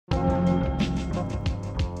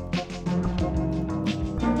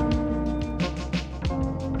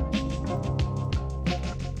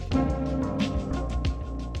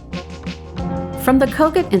From the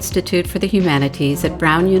Kogut Institute for the Humanities at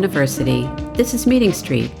Brown University, this is Meeting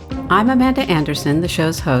Street. I'm Amanda Anderson, the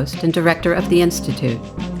show's host and director of the Institute.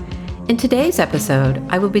 In today's episode,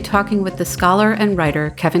 I will be talking with the scholar and writer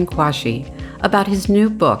Kevin Quashie about his new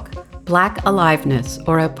book, Black Aliveness,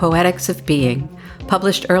 or A Poetics of Being,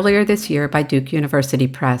 published earlier this year by Duke University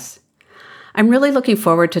Press. I'm really looking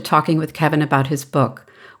forward to talking with Kevin about his book,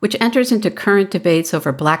 which enters into current debates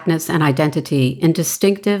over Blackness and identity in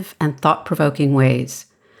distinctive and thought-provoking ways.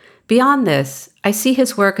 Beyond this, I see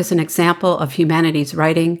his work as an example of humanities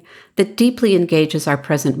writing that deeply engages our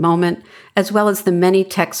present moment, as well as the many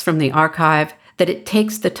texts from the archive that it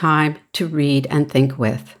takes the time to read and think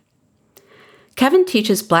with. Kevin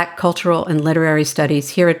teaches Black cultural and literary studies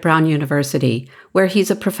here at Brown University, where he's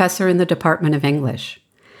a professor in the Department of English.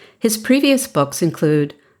 His previous books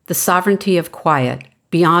include The Sovereignty of Quiet,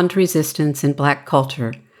 Beyond Resistance in Black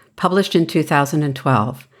Culture, published in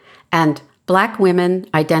 2012, and Black Women,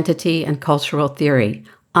 Identity, and Cultural Theory,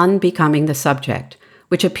 Unbecoming the Subject,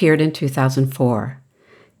 which appeared in 2004.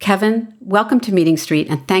 Kevin, welcome to Meeting Street,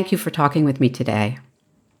 and thank you for talking with me today.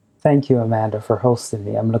 Thank you, Amanda, for hosting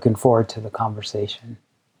me. I'm looking forward to the conversation.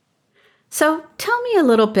 So tell me a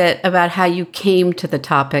little bit about how you came to the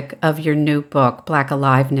topic of your new book, Black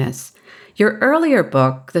Aliveness. Your earlier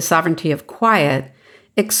book, The Sovereignty of Quiet,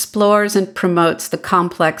 explores and promotes the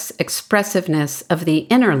complex expressiveness of the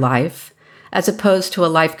inner life, as opposed to a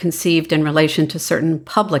life conceived in relation to certain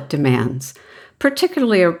public demands,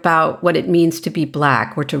 particularly about what it means to be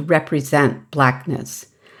Black or to represent Blackness.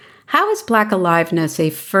 How is Black aliveness a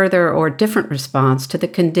further or different response to the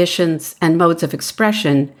conditions and modes of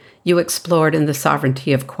expression you explored in The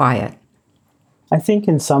Sovereignty of Quiet? I think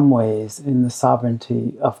in some ways, in The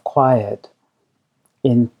Sovereignty of Quiet,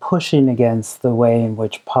 in pushing against the way in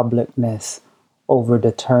which publicness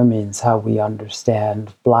overdetermines how we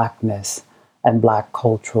understand Blackness and Black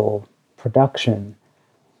cultural production,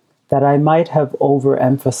 that I might have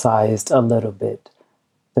overemphasized a little bit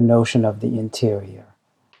the notion of the interior.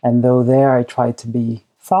 And though there I try to be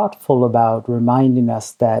thoughtful about reminding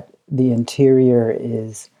us that the interior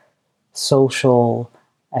is social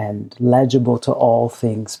and legible to all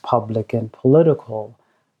things public and political,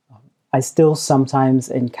 I still sometimes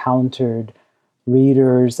encountered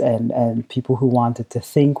readers and people who wanted to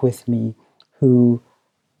think with me who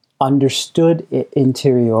understood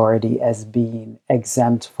interiority as being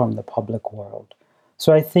exempt from the public world.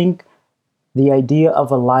 So I think the idea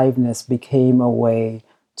of aliveness became a way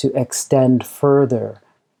to extend further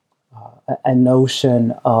a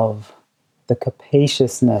notion of the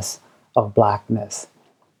capaciousness of Blackness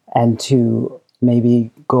and to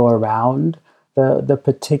maybe go around the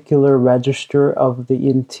particular register of the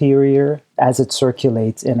interior as it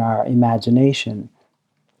circulates in our imagination.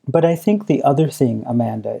 But I think the other thing,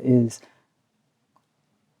 Amanda, is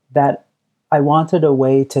that I wanted a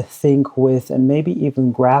way to think with and maybe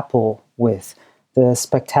even grapple with the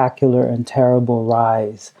spectacular and terrible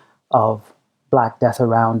rise of Black death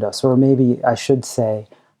around us, or maybe I should say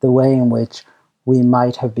the way in which we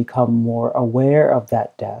might have become more aware of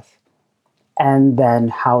that death, and then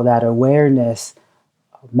how that awareness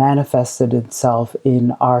manifested itself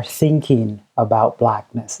in our thinking about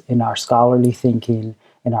Blackness, in our scholarly thinking,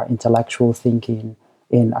 in our intellectual thinking,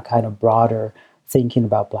 in a kind of broader thinking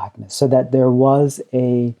about Blackness, so that there was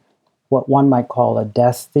what one might call a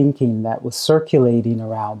death thinking that was circulating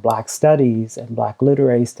around Black studies and Black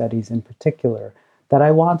literary studies in particular, that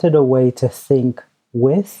I wanted a way to think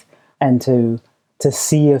with and to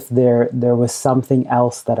see if there was something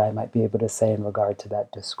else that I might be able to say in regard to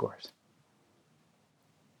that discourse.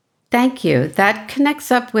 Thank you. That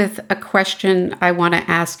connects up with a question I want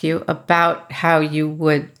to ask you about how you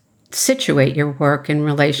would situate your work in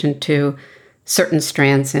relation to certain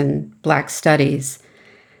strands in Black studies,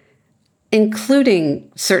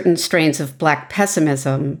 including certain strains of Black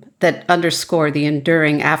pessimism that underscore the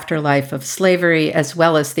enduring afterlife of slavery, as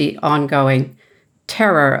well as the ongoing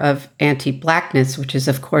terror of anti-Blackness, which is,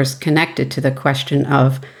 of course, connected to the question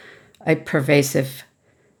of a pervasive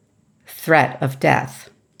threat of death.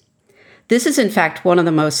 This is, in fact, one of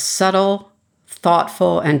the most subtle,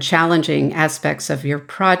 thoughtful, and challenging aspects of your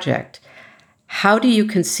project. How do you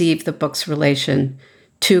conceive the book's relation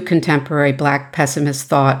to contemporary Black pessimist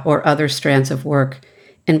thought or other strands of work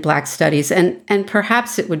in Black studies? And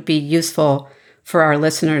perhaps it would be useful for our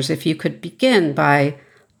listeners if you could begin by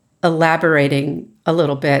elaborating a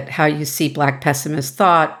little bit how you see Black pessimist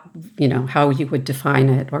thought, how you would define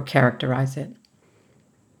it or characterize it.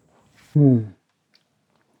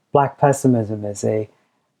 Black pessimism is a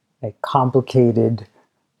complicated,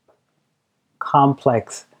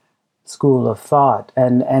 complex school of thought.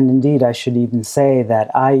 And indeed, I should even say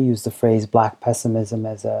that I use the phrase Black pessimism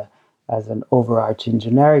as an overarching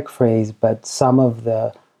generic phrase, but some of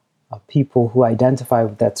the people who identify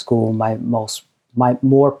with that school might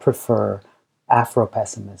more prefer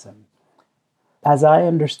Afro-pessimism. As I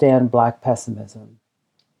understand Black pessimism,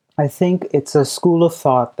 I think it's a school of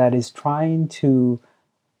thought that is trying to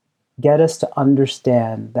get us to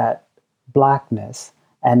understand that Blackness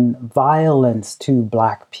and violence to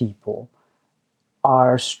Black people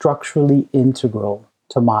are structurally integral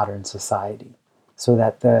to modern society. So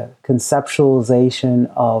that the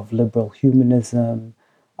conceptualization of liberal humanism,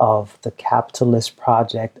 of the capitalist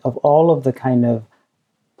project, of all of the kind of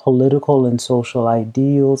political and social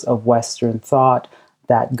ideals of Western thought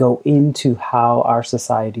that go into how our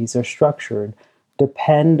societies are structured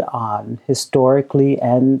depend on, historically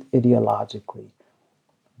and ideologically,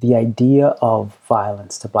 the idea of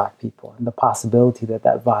violence to Black people and the possibility that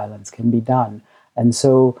that violence can be done. And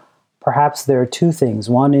so perhaps there are two things.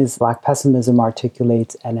 One is Black pessimism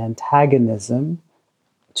articulates an antagonism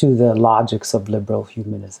to the logics of liberal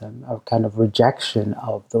humanism, a kind of rejection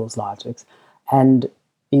of those logics, and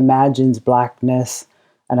imagines Blackness,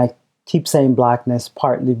 and I keep saying Blackness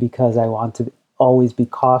partly because I want to always be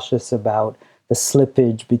cautious about the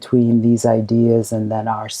slippage between these ideas and then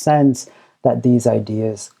our sense that these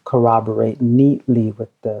ideas corroborate neatly with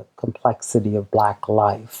the complexity of Black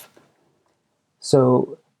life.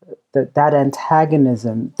 So that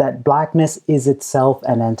antagonism, that Blackness is itself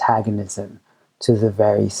an antagonism to the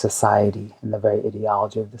very society and the very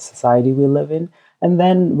ideology of the society we live in. And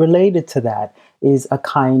then related to that is a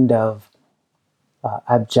kind of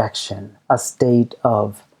abjection, a state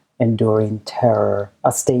of enduring terror,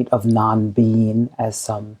 a state of non-being, as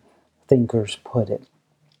some thinkers put it.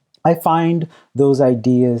 I find those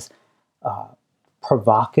ideas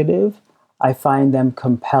provocative. I find them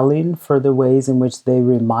compelling for the ways in which they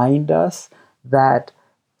remind us that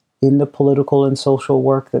in the political and social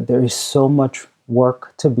work that there is so much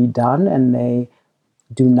work to be done, and they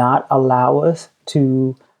do not allow us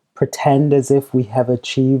to pretend as if we have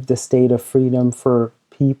achieved a state of freedom for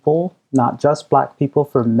people, not just Black people,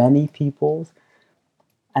 for many peoples.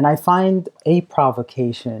 And I find a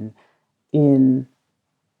provocation in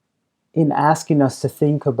asking us to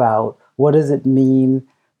think about what does it mean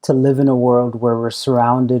to live in a world where we're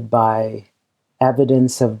surrounded by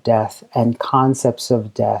evidence of death and concepts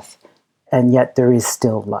of death, and yet there is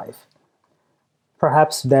still life.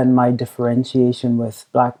 Perhaps then my differentiation with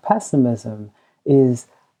Black pessimism is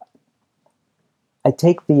I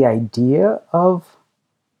take the idea of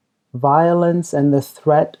violence and the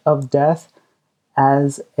threat of death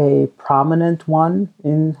as a prominent one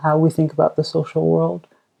in how we think about the social world.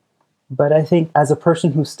 But I think as a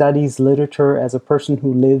person who studies literature, as a person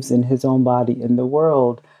who lives in his own body in the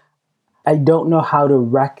world, I don't know how to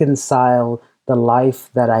reconcile the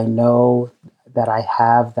life that I know, that I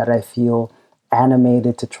have, that I feel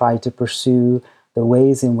animated to try to pursue, the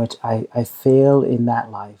ways in which I fail in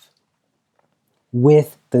that life,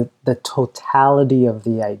 with the totality of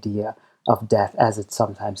the idea of death as it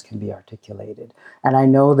sometimes can be articulated. And I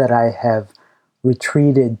know that I have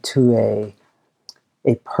retreated to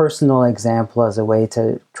a personal example as a way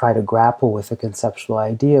to try to grapple with a conceptual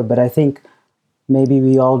idea, but I think maybe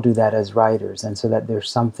we all do that as writers, and so that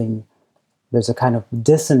there's a kind of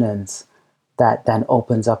dissonance that then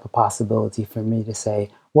opens up a possibility for me to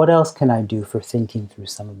say, what else can I do for thinking through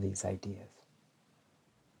some of these ideas?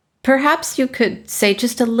 Perhaps you could say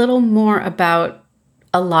just a little more about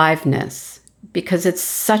aliveness, because it's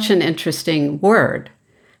such an interesting word.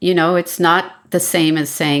 You know, it's not the same as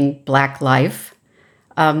saying Black life.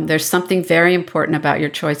 There's something very important about your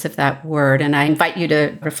choice of that word, and I invite you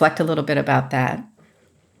to reflect a little bit about that.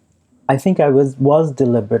 I think I was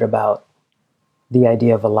deliberate about the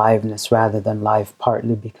idea of aliveness rather than life,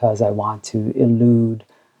 partly because I want to elude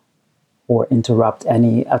or interrupt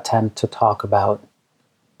any attempt to talk about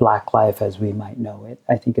Black life as we might know it.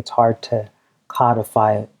 I think it's hard to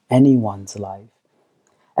codify anyone's life.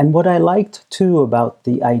 And what I liked too about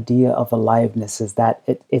the idea of aliveness is that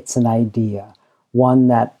it's an idea, one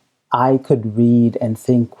that I could read and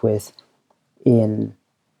think with in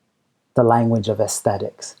the language of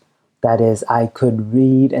aesthetics. That is, I could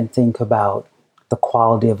read and think about the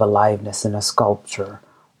quality of aliveness in a sculpture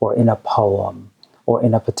or in a poem or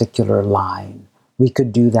in a particular line. We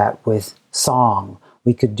could do that with song.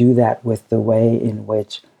 We could do that with the way in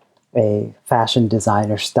which a fashion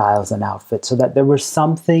designer styles an outfit, so that there was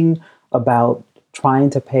something about trying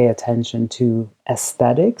to pay attention to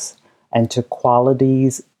aesthetics and to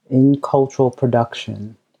qualities in cultural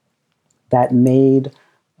production that made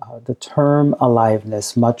the term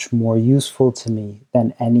aliveness much more useful to me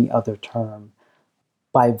than any other term,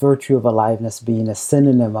 by virtue of aliveness being a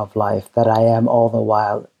synonym of life, that I am all the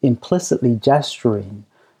while implicitly gesturing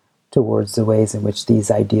towards the ways in which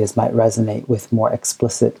these ideas might resonate with more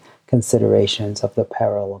explicit considerations of the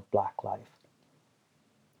peril of Black life.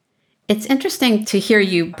 It's interesting to hear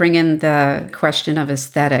you bring in the question of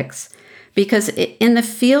aesthetics, because in the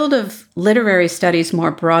field of literary studies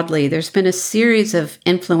more broadly, there's been a series of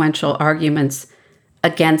influential arguments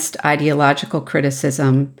against ideological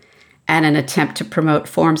criticism and an attempt to promote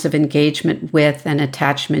forms of engagement with and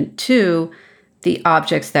attachment to the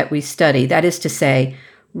objects that we study. That is to say,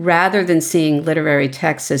 rather than seeing literary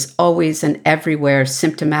texts as always and everywhere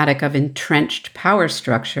symptomatic of entrenched power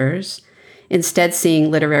structures, instead seeing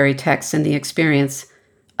literary texts and the experience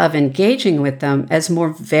of engaging with them as more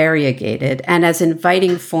variegated and as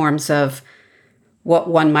inviting forms of what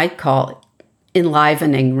one might call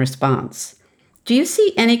enlivening response. Do you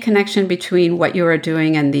see any connection between what you are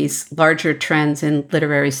doing and these larger trends in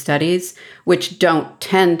literary studies, which don't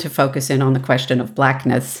tend to focus in on the question of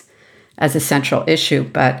Blackness as a central issue?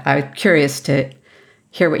 But I'm curious to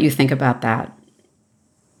hear what you think about that.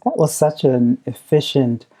 That was such an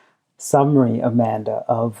efficient summary, Amanda,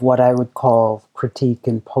 of what I would call critique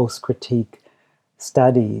and post-critique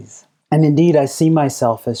studies. And indeed, I see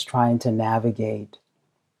myself as trying to navigate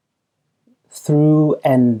through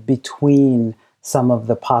and between some of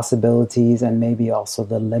the possibilities and maybe also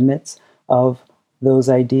the limits of those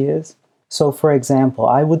ideas. So, for example,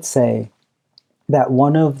 I would say that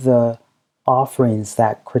one of the offerings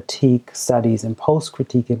that critique studies and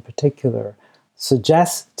post-critique in particular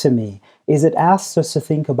suggests to me is it asks us to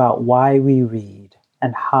think about why we read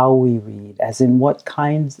and how we read, as in what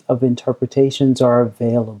kinds of interpretations are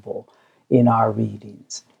available in our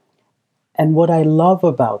readings. And what I love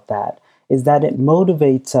about that is that it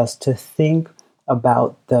motivates us to think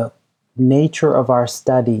about the nature of our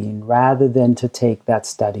studying rather than to take that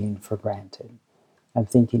studying for granted. I'm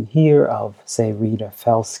thinking here of, say, Rita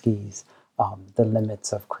Felsky's The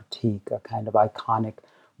Limits of Critique, a kind of iconic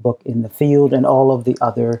book in the field, and all of the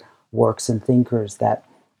other works and thinkers that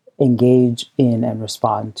engage in and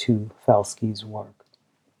respond to Felsky's work.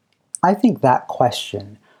 I think that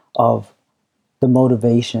question of the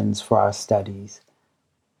motivations for our studies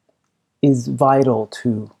is vital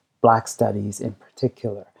to Black studies in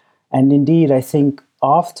particular. And indeed, I think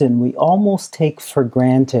often we almost take for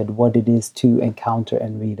granted what it is to encounter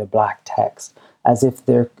and read a Black text, as if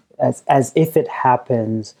it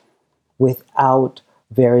happens without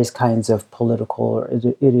various kinds of political or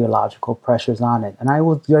ideological pressures on it. And I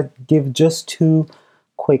will give just two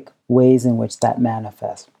quick ways in which that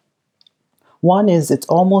manifests. One is it's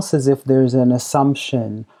almost as if there's an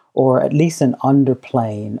assumption or at least an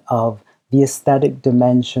underplaying of the aesthetic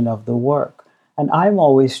dimension of the work. And I'm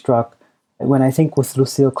always struck when I think with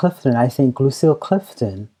Lucille Clifton, I think Lucille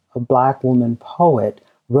Clifton, a Black woman poet,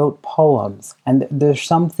 wrote poems. And there's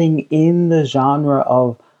something in the genre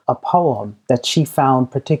of a poem that she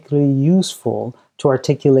found particularly useful to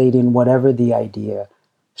articulating whatever the idea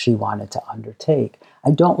she wanted to undertake.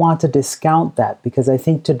 I don't want to discount that, because I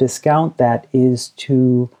think to discount that is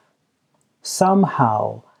to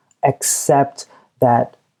somehow accept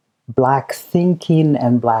that Black thinking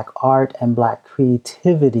and Black art and Black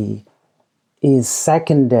creativity is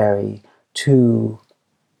secondary to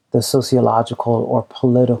the sociological or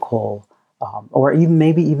political, or even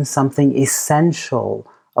maybe even something essential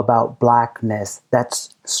about Blackness that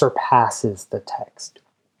surpasses the text.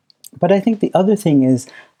 But I think the other thing is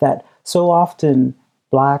that so often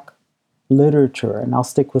Black literature, and I'll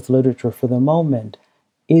stick with literature for the moment,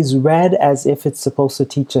 is read as if it's supposed to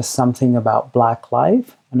teach us something about Black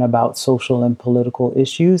life and about social and political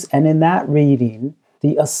issues. And in that reading,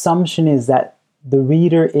 the assumption is that the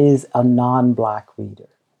reader is a non-Black reader,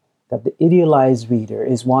 that the idealized reader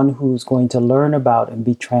is one who's going to learn about and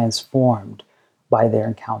be transformed by their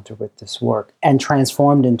encounter with this work, and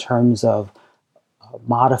transformed in terms of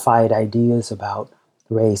modified ideas about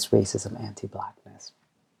race, racism, anti-Blackness.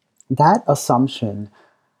 That assumption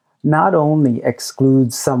not only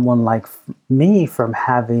excludes someone like me from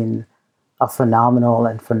having a phenomenal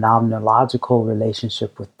and phenomenological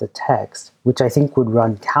relationship with the text, which I think would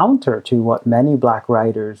run counter to what many Black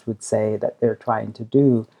writers would say that they're trying to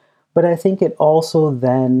do, but I think it also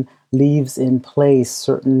then leaves in place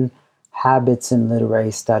certain habits in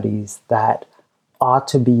literary studies that ought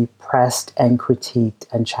to be pressed and critiqued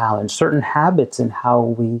and challenged, certain habits in how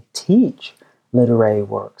we teach literary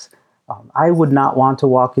works. I would not want to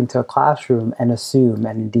walk into a classroom and assume,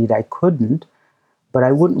 and indeed I couldn't, but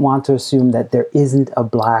I wouldn't want to assume that there isn't a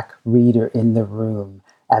Black reader in the room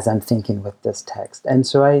as I'm thinking with this text. And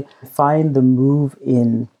so I find the move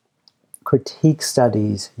in critique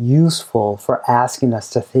studies useful for asking us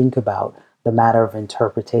to think about the matter of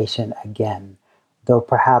interpretation again, though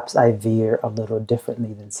perhaps I veer a little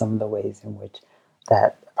differently than some of the ways in which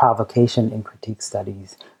that provocation in critique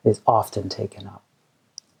studies is often taken up.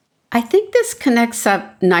 I think this connects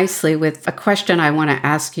up nicely with a question I want to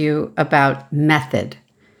ask you about method.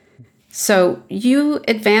 So you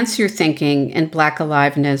advance your thinking in Black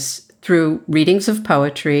Aliveness through readings of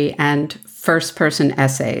poetry and first-person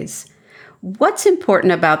essays. What's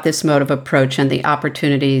important about this mode of approach and the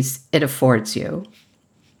opportunities it affords you?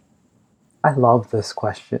 I love this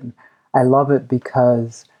question. I love it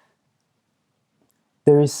because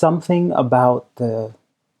there is something about the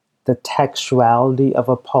textuality of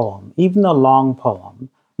a poem, even a long poem,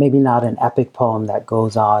 maybe not an epic poem that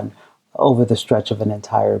goes on over the stretch of an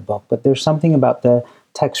entire book, but there's something about the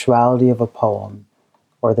textuality of a poem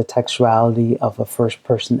or the textuality of a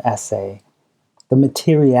first-person essay, the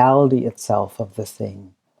materiality itself of the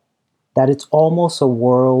thing, that it's almost a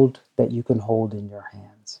world that you can hold in your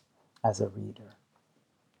hands as a reader.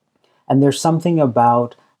 And there's something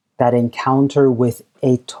about that encounter with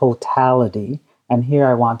a totality. And here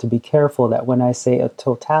I want to be careful that when I say a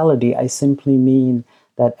totality, I simply mean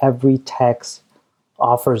that every text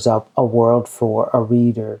offers up a world for a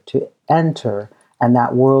reader to enter, and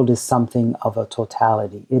that world is something of a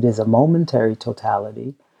totality. It is a momentary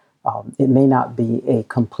totality. It may not be a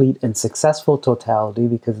complete and successful totality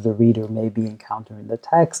because the reader may be encountering the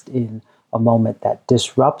text in a moment that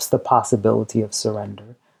disrupts the possibility of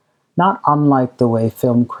surrender. Not unlike the way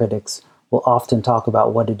film critics will often talk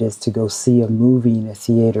about what it is to go see a movie in a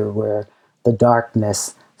theater where the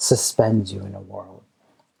darkness suspends you in a world.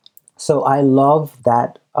 So I love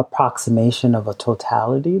that approximation of a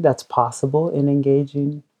totality that's possible in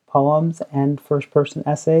engaging poems and first-person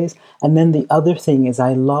essays. And then the other thing is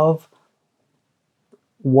I love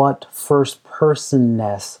what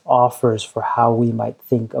first-personness offers for how we might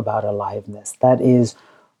think about aliveness. That is,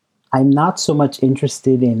 I'm not so much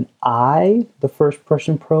interested in I, the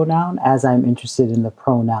first-person pronoun, as I'm interested in the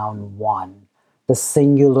pronoun one, the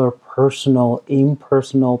singular, personal,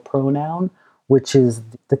 impersonal pronoun, which is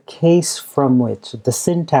the case from which, the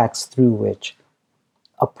syntax through which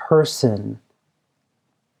a person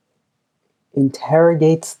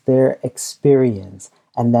interrogates their experience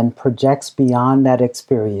and then projects beyond that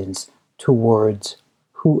experience towards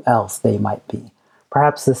who else they might be.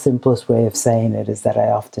 Perhaps the simplest way of saying it is that I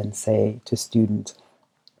often say to students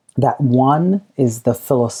that one is the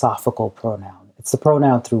philosophical pronoun. It's the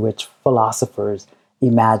pronoun through which philosophers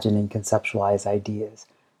imagine and conceptualize ideas.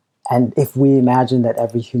 And if we imagine that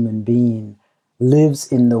every human being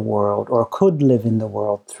lives in the world or could live in the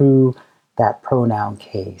world through that pronoun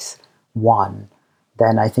case, one,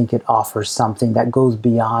 then I think it offers something that goes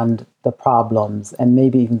beyond the problems and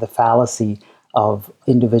maybe even the fallacy of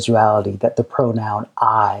individuality that the pronoun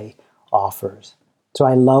I offers. So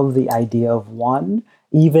I love the idea of one,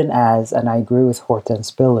 even as, and I agree with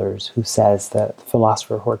Hortense Spillers, who says, the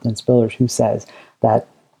philosopher Hortense Spillers, who says that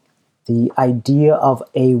the idea of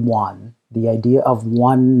a one, the idea of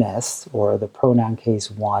oneness, or the pronoun case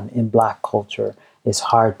one in Black culture is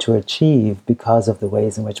hard to achieve because of the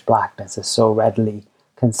ways in which Blackness is so readily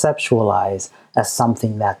conceptualized as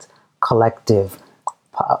something that's collective,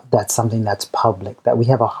 that's something that's public, that we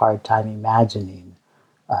have a hard time imagining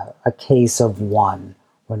a case of one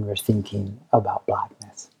when we're thinking about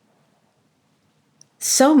Blackness.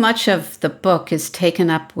 So much of the book is taken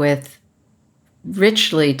up with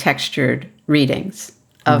richly textured readings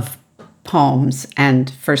of poems and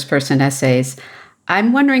first-person essays.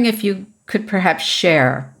 I'm wondering if you could perhaps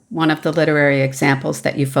share one of the literary examples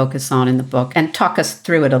that you focus on in the book and talk us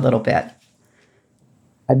through it a little bit.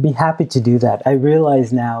 I'd be happy to do that. I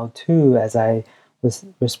realize now, too, as I was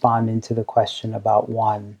responding to the question about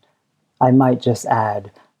one, I might just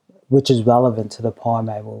add, which is relevant to the poem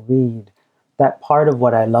I will read, that part of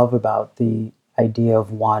what I love about the idea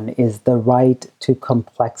of one is the right to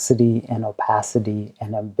complexity and opacity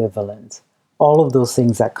and ambivalence. All of those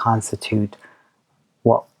things that constitute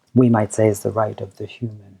what we might say is the right of the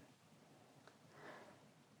human.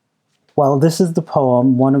 Well, this is the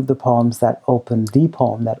poem, one of the poems that opens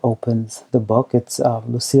the book. It's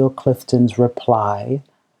Lucille Clifton's Reply.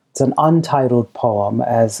 It's an untitled poem,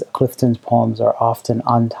 as Clifton's poems are often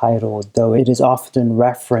untitled, though it is often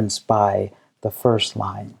referenced by the first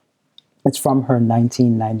line. It's from her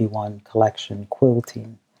 1991 collection,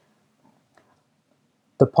 Quilting.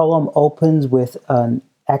 The poem opens with an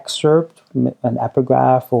excerpt, an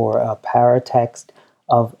epigraph or a paratext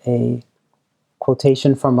of a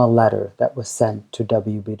quotation from a letter that was sent to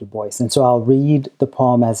W.B. Du Bois. And so I'll read the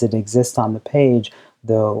poem as it exists on the page,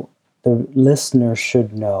 though the listener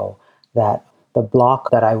should know that the block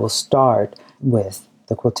that I will start with,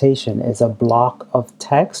 the quotation, is a block of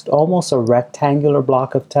text, almost a rectangular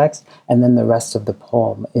block of text, and then the rest of the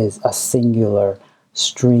poem is a singular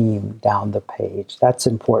stream down the page. That's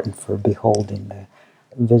important for beholding the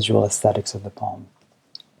visual aesthetics of the poem.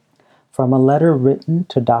 From a letter written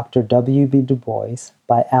to Dr. W.B. Du Bois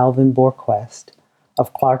by Alvin Borquest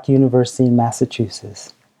of Clark University in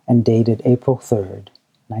Massachusetts and dated April 3rd,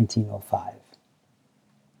 1905.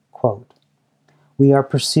 Quote, "We are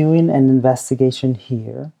pursuing an investigation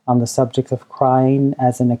here on the subject of crying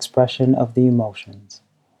as an expression of the emotions,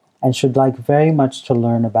 and should like very much to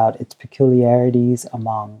learn about its peculiarities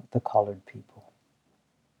among the colored people.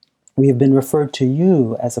 We have been referred to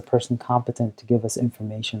you as a person competent to give us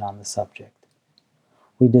information on the subject.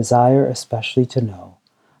 We desire especially to know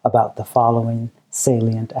about the following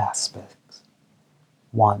salient aspects.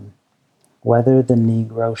 1. Whether the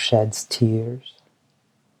Negro sheds tears."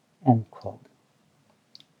 End quote.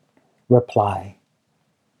 Reply.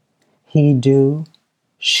 He do,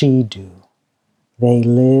 she do. They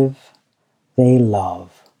live, they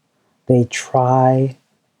love. They try,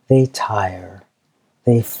 they tire.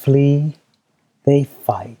 They flee, they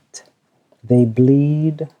fight. They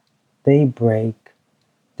bleed, they break.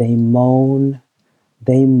 They moan,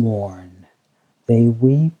 they mourn. They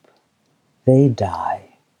weep, they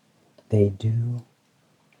die. They do,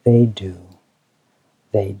 they do,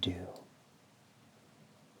 they do.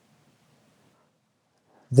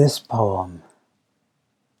 This poem,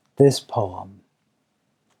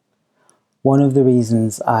 one of the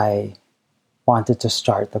reasons I wanted to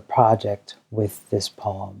start the project with this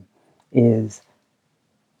poem is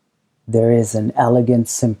there is an elegant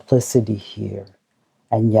simplicity here,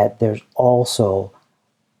 and yet there's also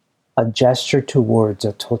a gesture towards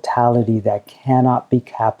a totality that cannot be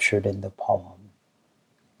captured in the poem.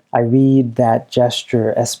 I read that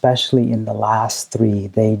gesture, especially in the last three,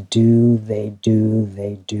 they do, they do,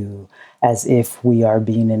 they do, as if we are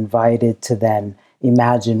being invited to then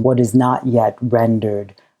imagine what is not yet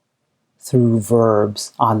rendered through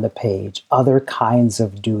verbs on the page, other kinds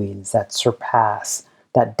of doings that surpass,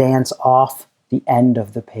 that dance off the end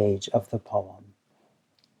of the page of the poem.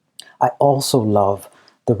 I also love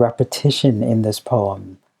the repetition in this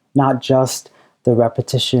poem, not just the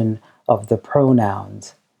repetition of the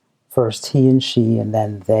pronouns, first he and she, and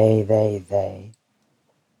then they,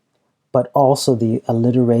 but also the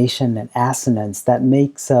alliteration and assonance that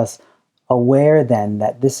makes us aware then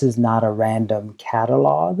that this is not a random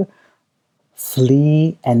catalog.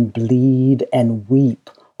 Flee and bleed and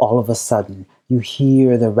weep, all of a sudden, you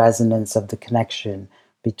hear the resonance of the connection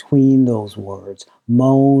between those words,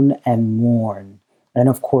 moan and mourn. And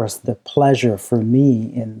of course, the pleasure for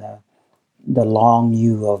me in the long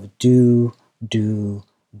U of do, do,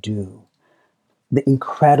 do. The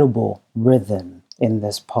incredible rhythm in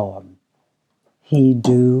this poem. He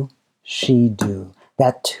do, she do.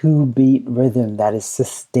 That two-beat rhythm that is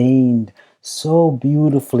sustained so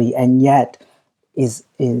beautifully and yet is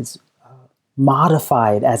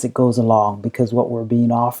modified as it goes along, because what we're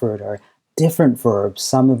being offered are different verbs,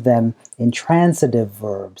 some of them intransitive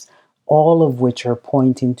verbs, all of which are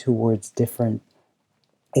pointing towards different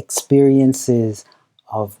experiences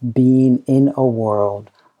of being in a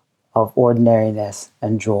world of ordinariness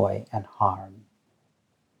and joy and harm.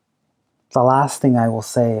 The last thing I will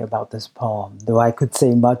say about this poem, though I could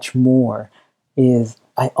say much more, is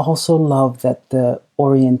I also love that the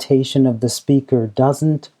orientation of the speaker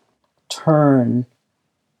doesn't turn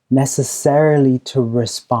necessarily to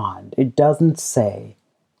respond. It doesn't say,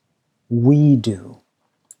 we do.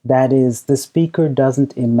 That is, the speaker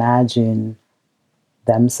doesn't imagine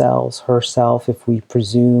themselves, herself, if we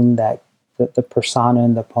presume that the persona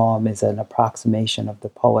in the poem is an approximation of the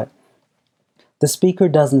poet. The speaker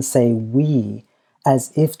doesn't say we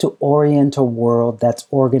as if to orient a world that's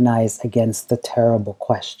organized against the terrible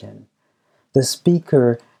question. The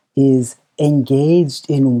speaker is engaged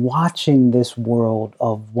in watching this world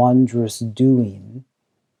of wondrous doing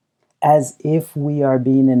as if we are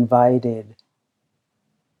being invited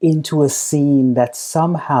into a scene that's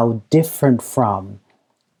somehow different from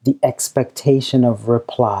the expectation of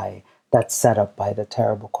reply that's set up by the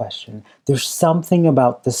terrible question. There's something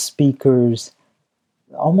about the speaker's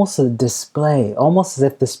almost a display, almost as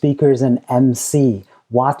if the speaker is an MC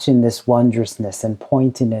watching this wondrousness and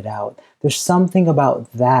pointing it out. There's something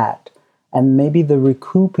about that, and maybe the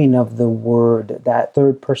recouping of the word, that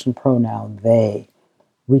third person pronoun, they,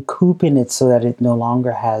 recouping it so that it no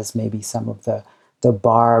longer has maybe some of the the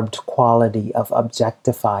barbed quality of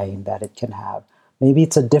objectifying that it can have. Maybe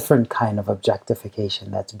it's a different kind of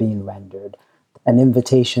objectification that's being rendered, an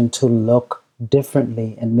invitation to look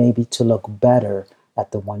differently and maybe to look better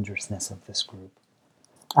at the wondrousness of this group.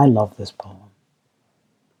 I love this poem.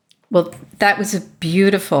 Well, that was a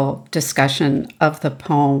beautiful discussion of the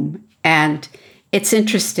poem. And it's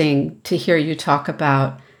interesting to hear you talk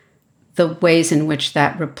about the ways in which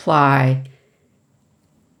that reply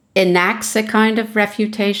enacts a kind of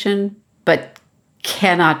refutation, but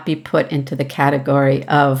cannot be put into the category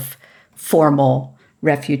of formal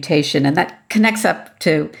refutation. And that connects up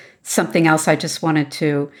to something else I just wanted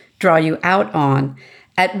to draw you out on.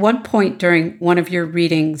 At one point during one of your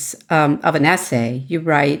readings of an essay, you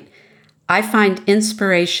write, "I find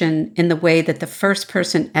inspiration in the way that the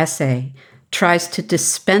first-person essay tries to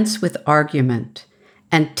dispense with argument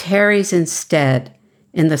and tarries instead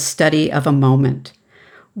in the study of a moment."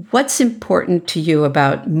 What's important to you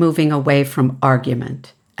about moving away from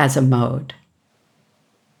argument as a mode?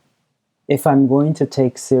 If I'm going to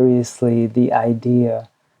take seriously the idea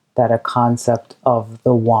that a concept of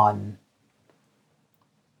the one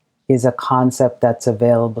is a concept that's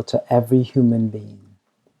available to every human being,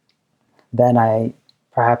 then I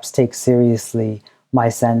perhaps take seriously my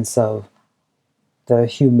sense of the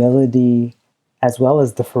humility as well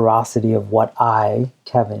as the ferocity of what I,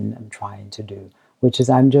 Kevin, am trying to do, which is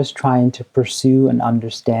I'm just trying to pursue and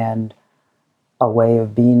understand a way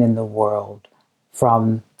of being in the world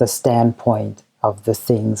from the standpoint of the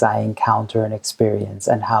things I encounter and experience,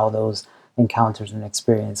 and how those encounters and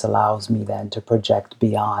experience allows me then to project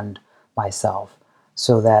beyond myself.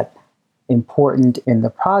 So that important in the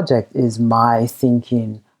project is my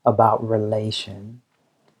thinking about relation,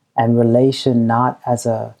 and relation not as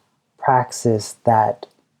a praxis that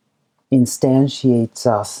instantiates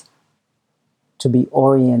us to be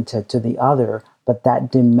oriented to the other, but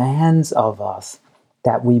that demands of us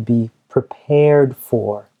that we be prepared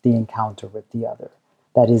for the encounter with the other.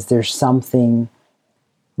 That is, there's something,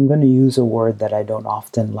 I'm going to use a word that I don't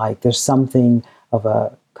often like, there's something of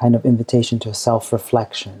a kind of invitation to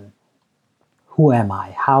self-reflection. Who am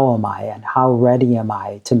I? How am I? And how ready am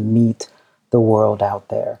I to meet the world out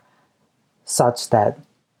there? Such that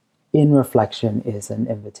in reflection is an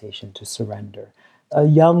invitation to surrender. A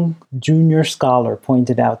young junior scholar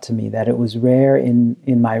pointed out to me that it was rare in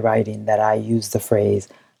my writing that I use the phrase,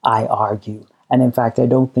 "I argue." And in fact, I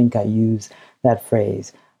don't think I use that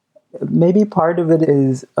phrase. Maybe part of it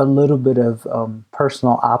is a little bit of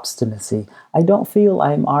personal obstinacy. I don't feel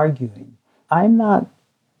I'm arguing. I'm not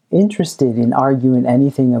interested in arguing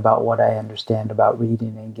anything about what I understand about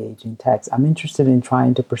reading and engaging text. I'm interested in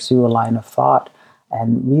trying to pursue a line of thought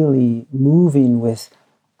and really moving with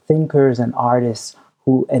thinkers and artists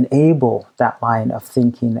who enable that line of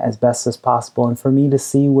thinking as best as possible, and for me to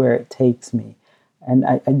see where it takes me. And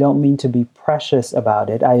I don't mean to be precious about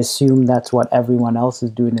it. I assume that's what everyone else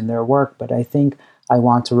is doing in their work, but I think I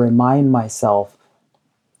want to remind myself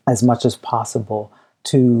as much as possible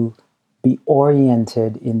to be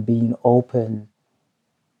oriented in being open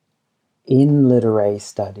in literary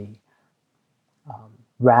study,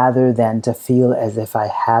 rather than to feel as if I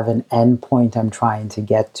have an endpoint I'm trying to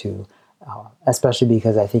get to, especially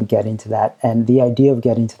because I think getting to that, and the idea of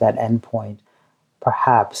getting to that endpoint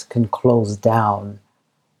perhaps can close down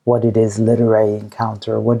what it is literary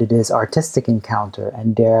encounter, what it is artistic encounter,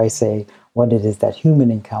 and dare I say, what it is that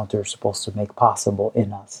human encounter is supposed to make possible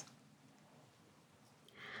in us.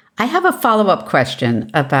 I have a follow-up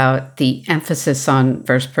question about the emphasis on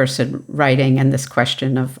first-person writing and this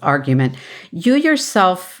question of argument. You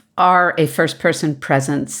yourself are a first-person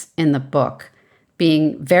presence in the book,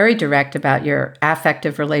 being very direct about your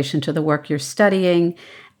affective relation to the work you're studying,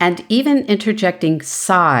 and even interjecting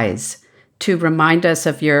sighs to remind us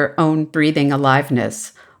of your own breathing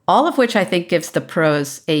aliveness, all of which I think gives the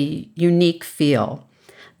prose a unique feel.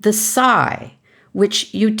 The sigh,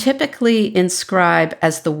 which you typically inscribe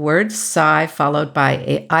as the word sigh followed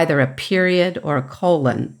by either a period or a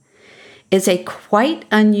colon, is a quite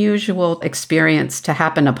unusual experience to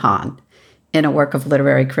happen upon in a work of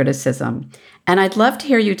literary criticism. And I'd love to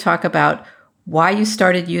hear you talk about why you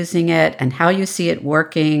started using it and how you see it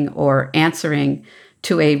working or answering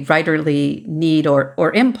to a writerly need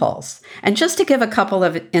or impulse. And just to give a couple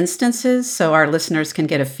of instances so our listeners can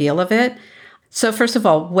get a feel of it. So first of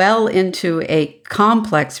all, well into a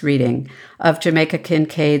complex reading of Jamaica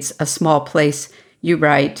Kincaid's A Small Place, you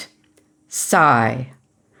write, "Sigh.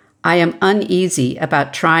 I am uneasy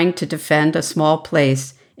about trying to defend a small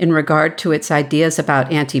place in regard to its ideas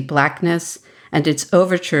about anti-Blackness and its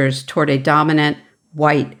overtures toward a dominant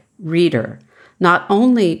white reader. not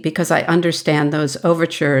only because I understand those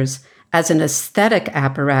overtures as an aesthetic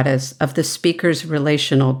apparatus of the speaker's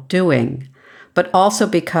relational doing, but also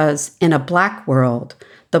because in a Black world,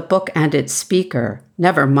 the book and its speaker,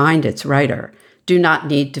 never mind its writer, do not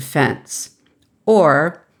need defense.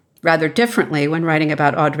 Or, rather differently, when writing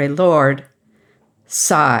about Audre Lorde,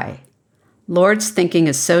 sigh. Lorde's thinking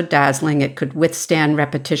is so dazzling it could withstand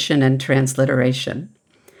repetition and transliteration.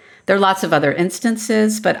 There are lots of other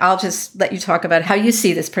instances, but I'll just let you talk about how you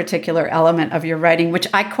see this particular element of your writing, which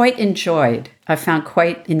I quite enjoyed. I found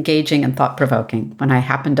quite engaging and thought-provoking when I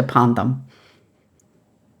happened upon them.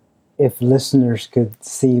 If listeners could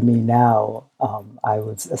see me now, I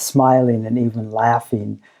was smiling and even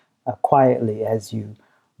laughing quietly as you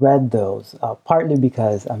read those, partly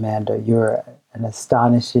because, Amanda, you're an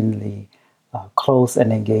astonishingly close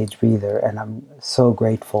and engaged reader, and I'm so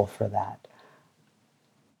grateful for that.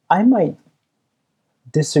 I might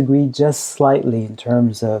disagree just slightly in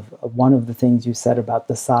terms of one of the things you said about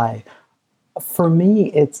the sigh. For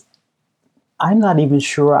me, I'm not even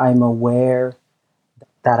sure I'm aware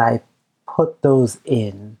that I put those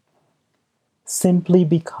in simply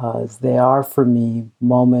because they are for me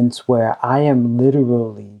moments where I am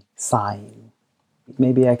literally sighing.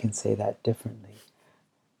 Maybe I can say that differently.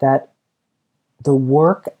 That the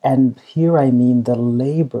work, and here I mean the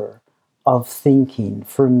labor of thinking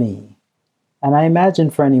for me, and I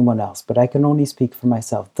imagine for anyone else, but I can only speak for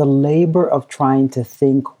myself, the labor of trying to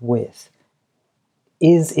think with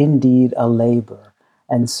is indeed a labor.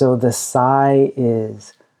 And so the sigh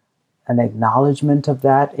is an acknowledgement of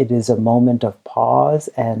that. It is a moment of pause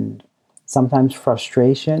and sometimes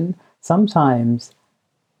frustration, sometimes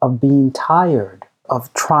of being tired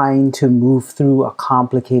of trying to move through a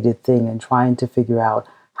complicated thing and trying to figure out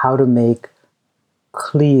how to make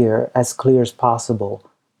clear as possible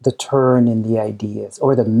the turn in the ideas,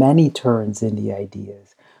 or the many turns in the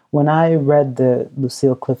ideas. When I read the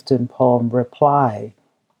Lucille Clifton poem Reply,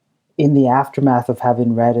 in the aftermath of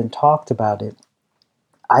having read and talked about it,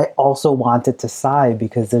 I also wanted to sigh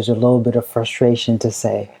because there's a little bit of frustration to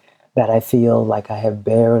say that I feel like I have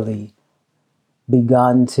barely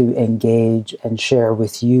begun to engage and share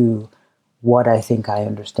with you what I think I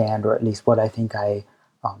understand, or at least what I think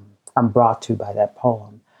I'm brought to by that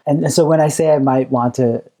poem. And so when I say I might want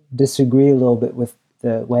to disagree a little bit with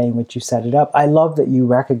the way in which you set it up, I love that you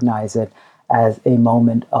recognize it as a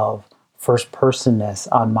moment of first-personness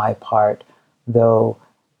on my part, though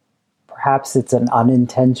perhaps it's an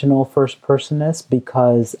unintentional first-personness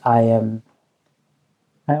because I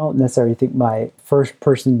don't necessarily think my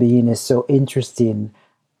first-person being is so interesting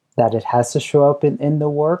that it has to show up in the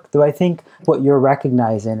work. Though I think what you're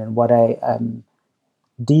recognizing and what I am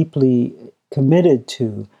deeply committed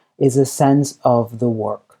to is a sense of the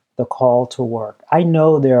work, the call to work. I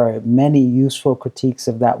know there are many useful critiques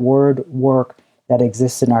of that word work that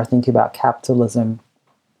exists in our thinking about capitalism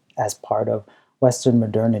as part of Western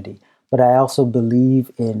modernity. But I also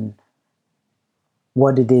believe in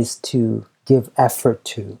what it is to give effort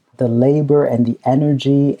to, the labor and the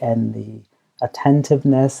energy and the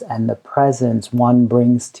attentiveness and the presence one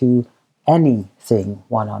brings to anything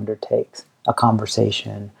one undertakes, a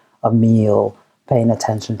conversation, a meal, paying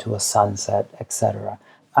attention to a sunset, etc.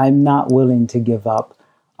 I'm not willing to give up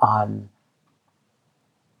on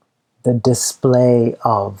the display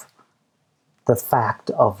of the fact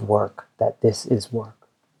of work, that this is work.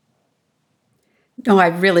 No, I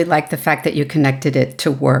really like the fact that you connected it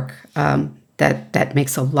to work. That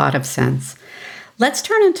makes a lot of sense. Let's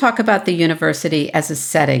turn and talk about the university as a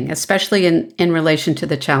setting, especially in relation to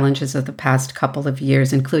the challenges of the past couple of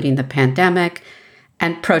years, including the pandemic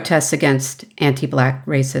and protests against anti-Black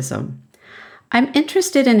racism. I'm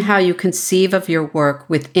interested in how you conceive of your work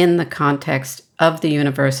within the context of the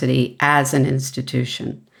university as an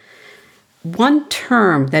institution. One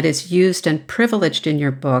term that is used and privileged in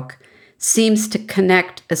your book seems to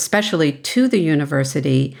connect especially to the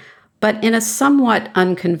university, but in a somewhat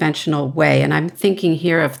unconventional way. And I'm thinking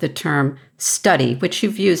here of the term study, which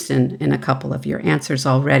you've used in a couple of your answers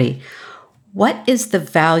already. What is the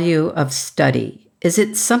value of study? Is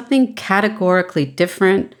it something categorically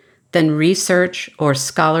different than research or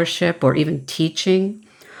scholarship or even teaching?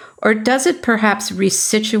 Or does it perhaps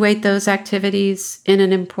resituate those activities in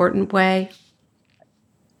an important way?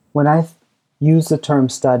 When I use the term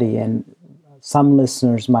study, and some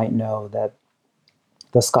listeners might know that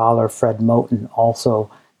the scholar Fred Moten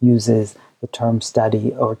also uses the term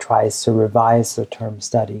study or tries to revise the term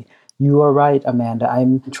study. You are right, Amanda.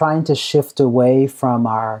 I'm trying to shift away from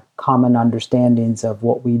our common understandings of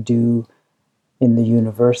what we do in the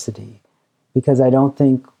university, because I don't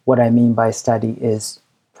think what I mean by study is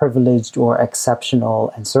privileged or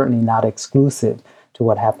exceptional, and certainly not exclusive to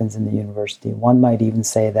what happens in the university. One might even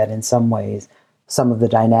say that in some ways, some of the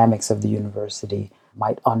dynamics of the university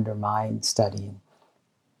might undermine studying.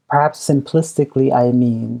 Perhaps simplistically, I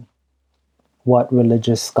mean what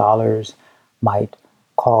religious scholars might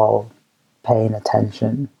call paying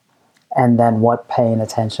attention, and then what paying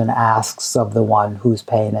attention asks of the one who's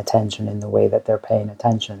paying attention in the way that they're paying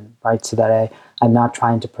attention, right? So that I'm not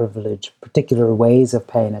trying to privilege particular ways of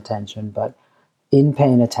paying attention, but in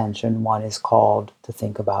paying attention, one is called to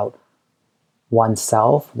think about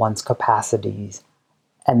oneself, one's capacities,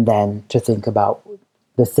 and then to think about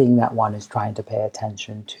the thing that one is trying to pay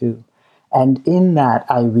attention to. And in that,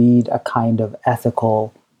 I read a kind of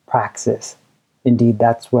ethical praxis. Indeed,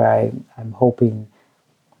 that's where I'm hoping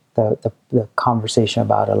the conversation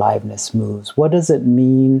about aliveness moves. What does it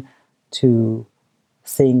mean to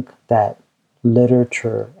think that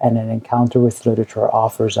literature and an encounter with literature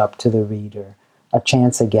offers up to the reader a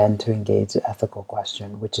chance again to engage the ethical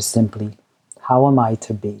question, which is simply, how am I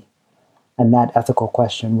to be? And that ethical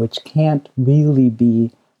question, which can't really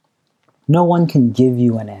be, no one can give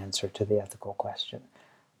you an answer to the ethical question,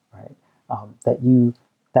 right?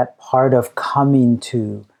 That part of coming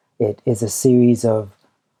to it is a series of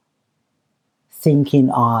thinking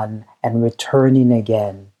on and returning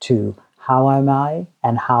again to how am I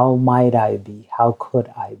and how might I be? How could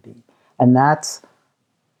I be? And that's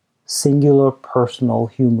singular, personal,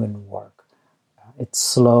 human work. It's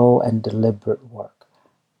slow and deliberate work.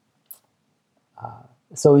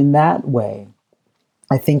 So in that way,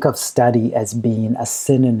 I think of study as being a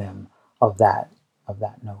synonym of that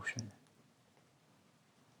notion.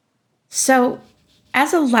 So,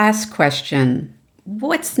 as a last question,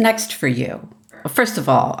 what's next for you? First of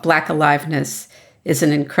all, Black Aliveness is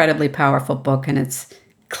an incredibly powerful book, and it's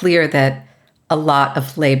clear that a lot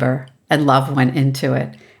of labor and love went into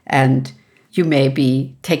it. And you may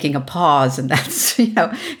be taking a pause, and that's,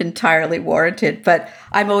 entirely warranted. But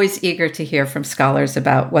I'm always eager to hear from scholars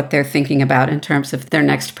about what they're thinking about in terms of their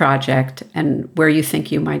next project and where you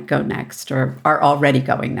think you might go next or are already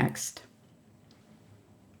going next.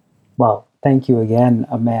 Well, thank you again,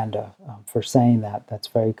 Amanda, for saying that. That's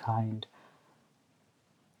very kind.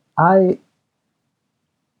 I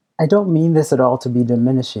don't mean this at all to be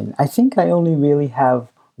diminishing. I think I only really have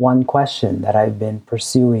one question that I've been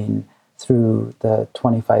pursuing through the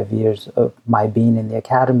 25 years of my being in the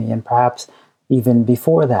academy, and perhaps even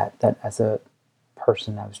before that as a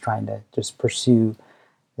person, I was trying to just pursue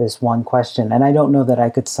this one question. And I don't know that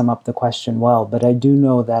I could sum up the question well, but I do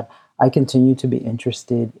know that I continue to be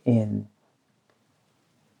interested in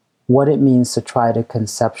what it means to try to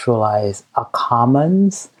conceptualize a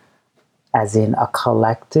commons, as in a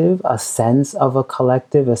collective, a sense of a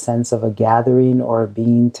collective, a sense of a gathering or a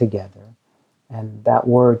being together. And that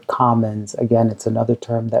word commons, again, it's another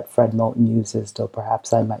term that Fred Moten uses, though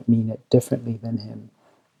perhaps I might mean it differently than him.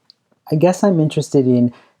 I guess I'm interested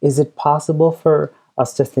in, is it possible for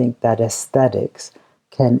us to think that aesthetics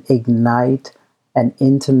can ignite an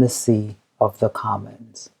intimacy of the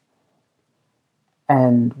commons?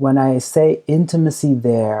 And when I say intimacy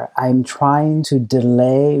there, I'm trying to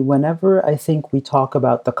delay, whenever I think we talk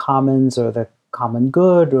about the commons or the common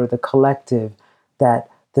good or the collective, that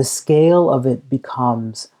the scale of it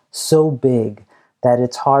becomes so big that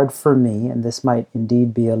it's hard for me, and this might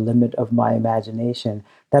indeed be a limit of my imagination,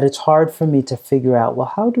 that it's hard for me to figure out,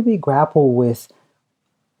 well, how do we grapple with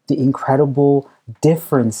the incredible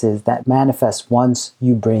differences that manifest once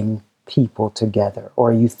you bring people together,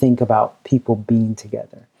 or you think about people being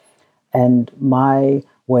together? And my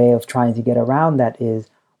way of trying to get around that is,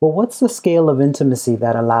 well, what's the scale of intimacy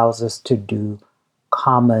that allows us to do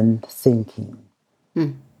common thinking?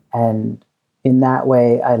 And in that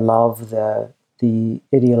way, I love the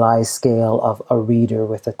idealized scale of a reader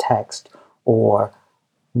with a text, or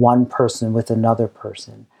one person with another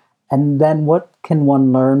person. And then what can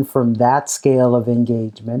one learn from that scale of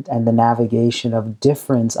engagement and the navigation of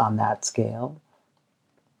difference on that scale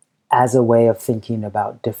as a way of thinking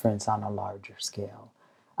about difference on a larger scale?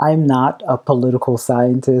 I'm not a political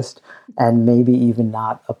scientist and maybe even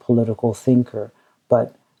not a political thinker,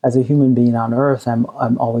 but as a human being on earth, I'm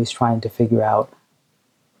always trying to figure out,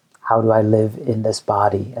 how do I live in this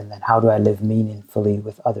body? And then how do I live meaningfully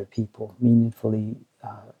with other people, meaningfully,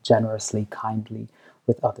 generously, kindly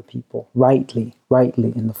with other people, rightly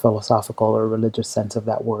in the philosophical or religious sense of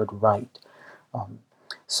that word, right.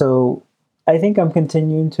 So I think I'm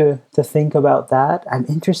continuing to think about that. I'm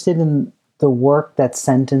interested in the work that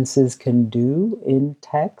sentences can do in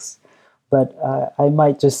text. But I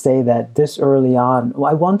might just say that this early on,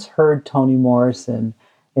 I once heard Toni Morrison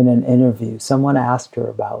in an interview, someone asked her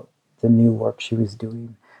about the new work she was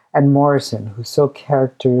doing. And Morrison, who's so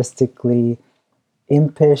characteristically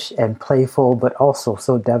impish and playful, but also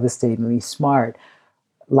so devastatingly smart,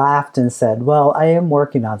 laughed and said, well, I am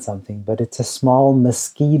working on something, but it's a small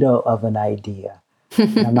mosquito of an idea.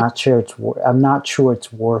 I'm not sure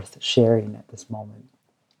it's worth sharing at this moment.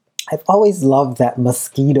 I've always loved that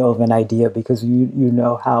mosquito of an idea because you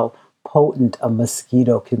know how potent a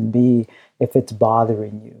mosquito can be if it's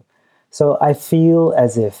bothering you. So I feel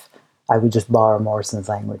as if I would just borrow Morrison's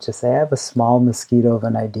language to say I have a small mosquito of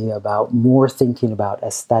an idea about more thinking about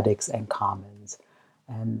aesthetics and commons.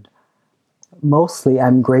 And mostly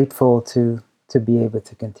I'm grateful to be able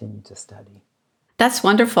to continue to study. That's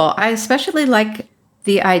wonderful. I especially like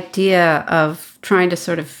the idea of trying to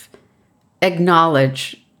sort of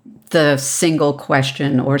acknowledge the single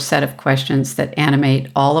question or set of questions that animate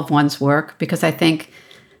all of one's work, because I think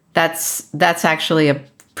that's actually a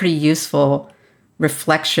pretty useful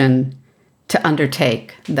reflection to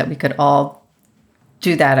undertake, that we could all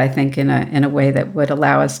do that, I think, in a way that would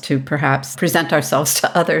allow us to perhaps present ourselves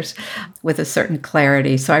to others with a certain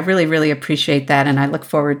clarity. So I really, really appreciate that, and I look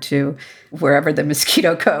forward to wherever the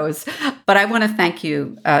mosquito goes. But I want to thank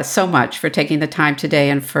you so much for taking the time today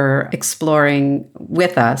and for exploring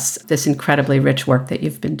with us this incredibly rich work that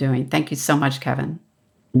you've been doing. Thank you so much, Kevin.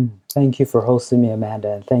 Thank you for hosting me,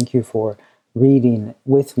 Amanda, and thank you for reading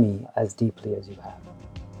with me as deeply as you have.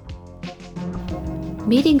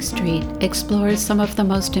 Meeting Street explores some of the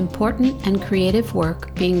most important and creative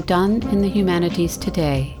work being done in the humanities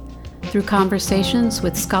today through conversations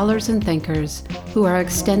with scholars and thinkers who are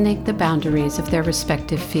extending the boundaries of their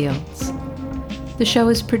respective fields. The show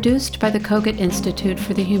is produced by the Kogut Institute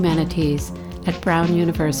for the Humanities at Brown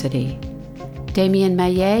University. Damien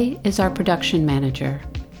Maillet is our production manager.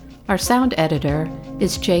 Our sound editor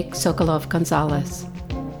is Jake Sokolov-Gonzalez.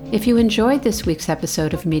 If you enjoyed this week's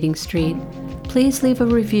episode of Meeting Street, please leave a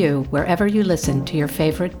review wherever you listen to your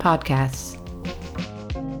favorite podcasts.